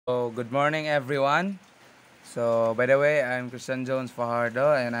Good morning, everyone. So, by the way, I'm Christian Jones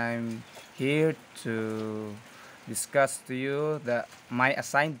Fajardo, and I'm here to discuss to you my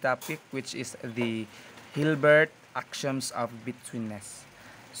assigned topic, which is the Hilbert Axioms of Betweenness.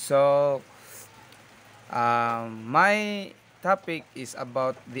 So, my topic is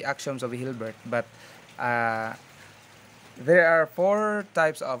about the axioms of Hilbert, but uh, there are four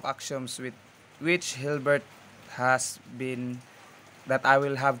types of axioms with which Hilbert has been that I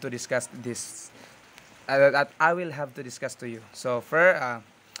will have to discuss that I will have to discuss to you. So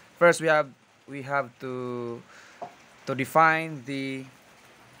first we have to define the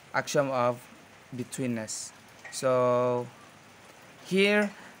axiom of betweenness. So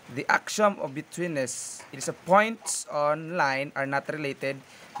here the axiom of betweenness, it is a points on line are not related.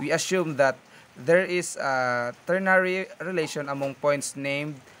 We assume that there is a ternary relation among points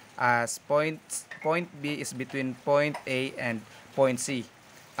named as point B is between point A and point C,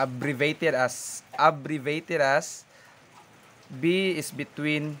 abbreviated as B is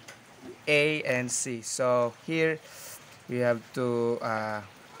between A and C. So here we have to I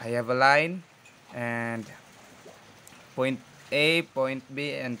have a line and point A, point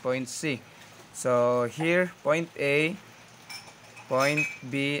B, and point C. So here point A, point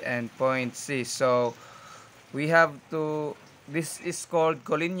B, and point C. So we have to, this is called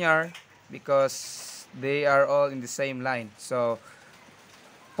collinear because they are all in the same line. So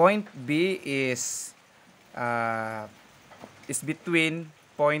point B uh, is between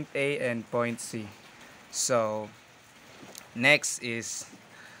point A and point C. So next is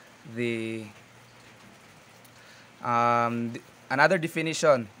the another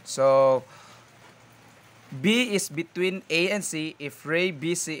definition. So B is between A and C if ray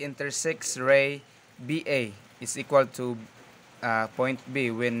BC intersects ray BA is equal to point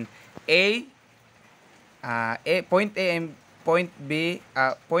B when A, point A and point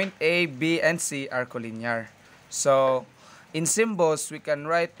A, B, and C are collinear. So in symbols, we can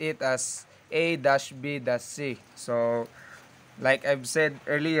write it as A dash B dash C. So like I've said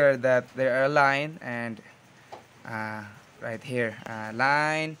earlier that there are a line and right here,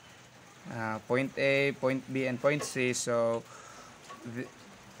 line, point A, point B, and point C. So the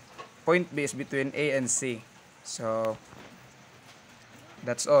point B is between A and C. So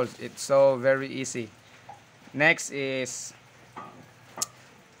that's all. It's so very easy. Next is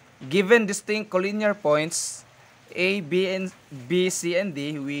given distinct collinear points A, B, and B, C, and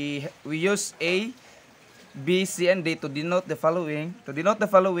D. We use A, B, C, and D to denote the following. To denote the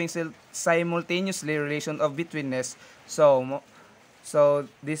following simultaneously relation of betweenness. So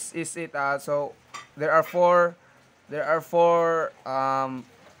this is it. So there are four. There are four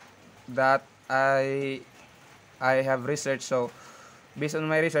that I have researched. So based on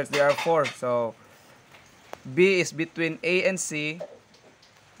my research, there are four. So B is between A and C,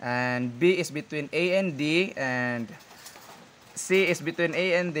 and B is between A and D, and C is between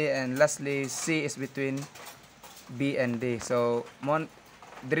A and D, and lastly C is between B and D. So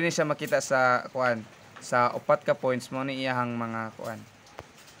diri ni siya makita sa kuan, sa upat ka points mo ni iyahang mga kuan.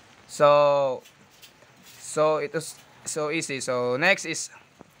 So it was so easy. So next is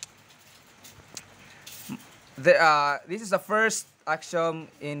this is the first axiom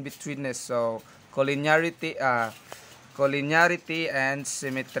in betweenness. So collinearity and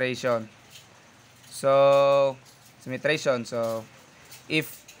symmetration. So symmetration. So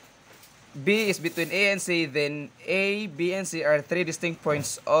if B is between A and C, then A, B, and C are three distinct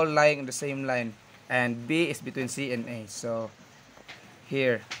points all lying in the same line, and B is between C and A. So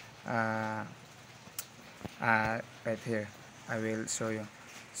here, right here, I will show you.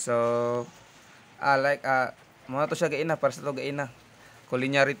 So mo to siya gaina para sa to gaina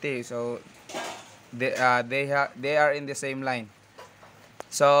collinearity. So they are in the same line.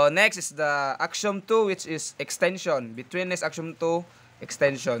 So next is the axiom 2, which is extension. Betweenness axiom 2,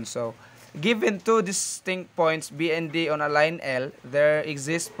 extension. So given two distinct points B and D on a line L, there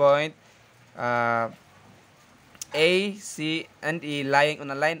exists point A, C, and E lying on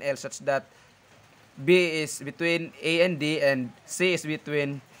a line L such that B is between A and D, and C is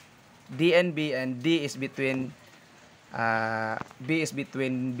between D and B, and D is between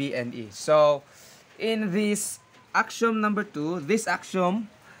B and E. So in this axiom number 2, this axiom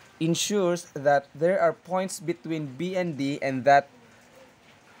ensures that there are points between B and D, and that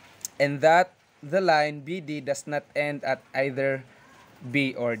the line BD does not end at either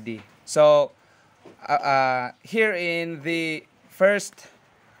B or D. So here in the first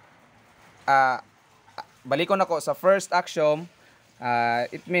balikon ako sa first axiom,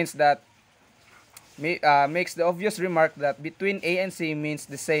 it means that makes the obvious remark that between A and C means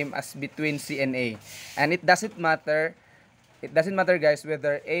the same as between C and A, and it doesn't matter it doesn't matter, guys,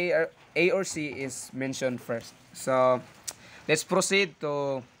 whether A or C is mentioned first. So let's proceed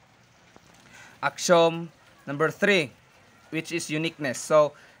to axiom number 3, which is uniqueness.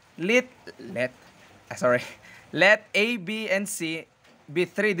 So let let sorry, let A, B, and C be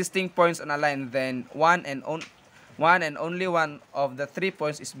three distinct points on a line. Then one and only one of the 3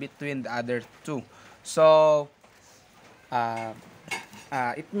 points is between the other two. So uh,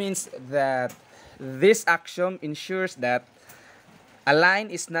 it means that this axiom ensures that a line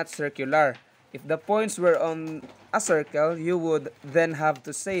is not circular. If the points were on a circle, you would then have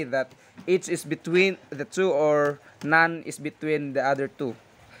to say that each is between the two or none is between the other two.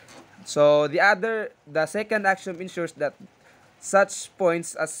 So the second axiom ensures that such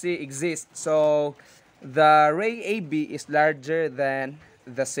points as C exist. So the ray AB is larger than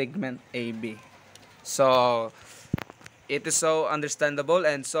the segment AB. So it is so understandable,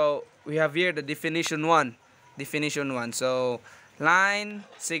 and so we have here the definition 1. Definition 1. So line,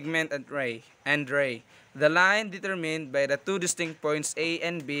 segment, and ray. The line determined by the two distinct points A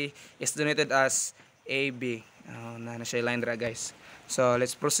and B is denoted as AB. Oh, na siya line ra, guys. So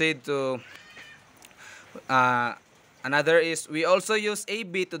let's proceed to another is we also use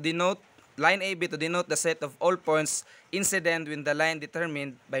AB to denote line AB to denote the set of all points incident with the line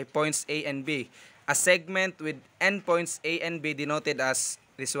determined by points A and B. A segment with endpoints A and B denoted as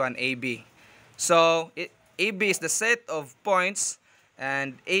this one, AB. So AB is the set of points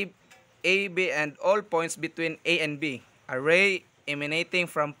and AB and all points between A and B. A ray emanating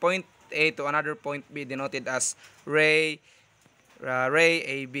from point A to another point B denoted as ray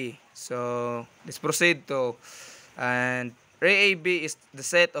AB. So let's proceed to, and ray AB is the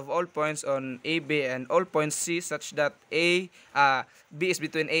set of all points on AB and all points C such that B is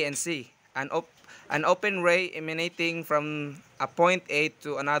between A and C. An open ray emanating from a point A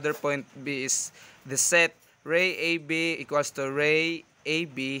to another point B is the set ray AB equals to ray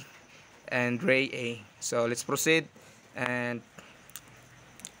AB and ray A. So let's proceed, and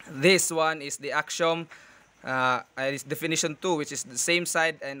this one is the axiom is definition 2, which is the same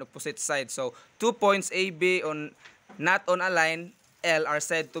side and opposite side. So 2 points AB not on a line L are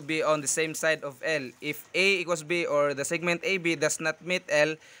said to be on the same side of L. If A equals B or the segment AB does not meet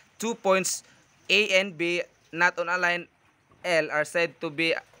L, 2 points A and B not on a line L are said to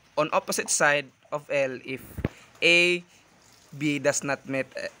be on opposite side of L if A, B does not meet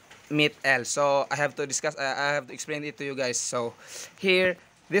L. So I have to explain it to you guys. So here,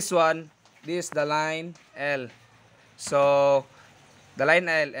 this is the line L. So the line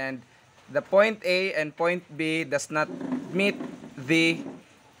L, and the point A and point B does not meet the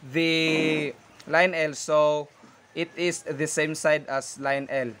line L, so it is the same side as line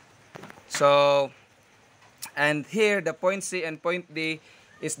L. So, and here the point C and point D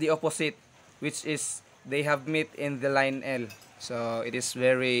is the opposite, which is they have met in the line L. So it is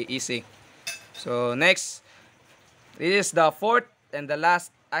very easy. So next, this is the fourth and the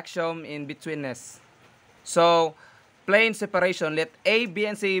last axiom in betweenness. So plane separation, let A, B,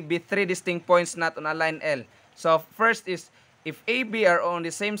 and C be three distinct points not on a line L. So first is if A, B are on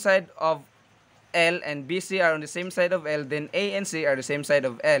the same side of L and B, C are on the same side of L, then A and C are the same side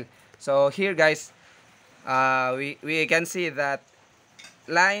of L. So here, guys, we can see that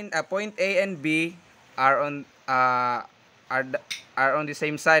point A and B are on the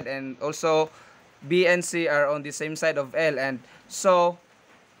same side, and also B and C are on the same side of L, and so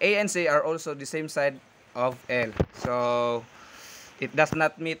A and C are also the same side of L. So it does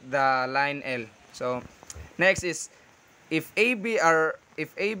not meet the line L. So next is if AB are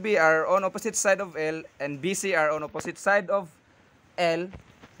on opposite side of L and BC are on opposite side of L,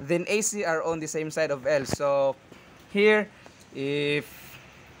 then AC are on the same side of L. So here, if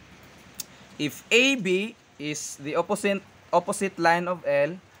AB is the opposite line of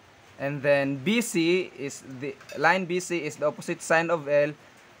L, and then BC is the opposite side of L,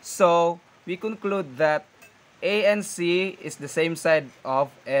 so we conclude that A and C is the same side of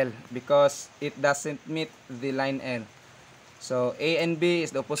L because it doesn't meet the line L. So A and B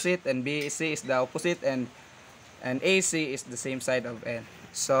is the opposite, and BC is the opposite, and AC is the same side of L.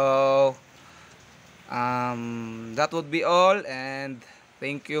 So that would be all, and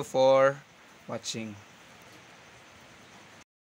thank you for watching.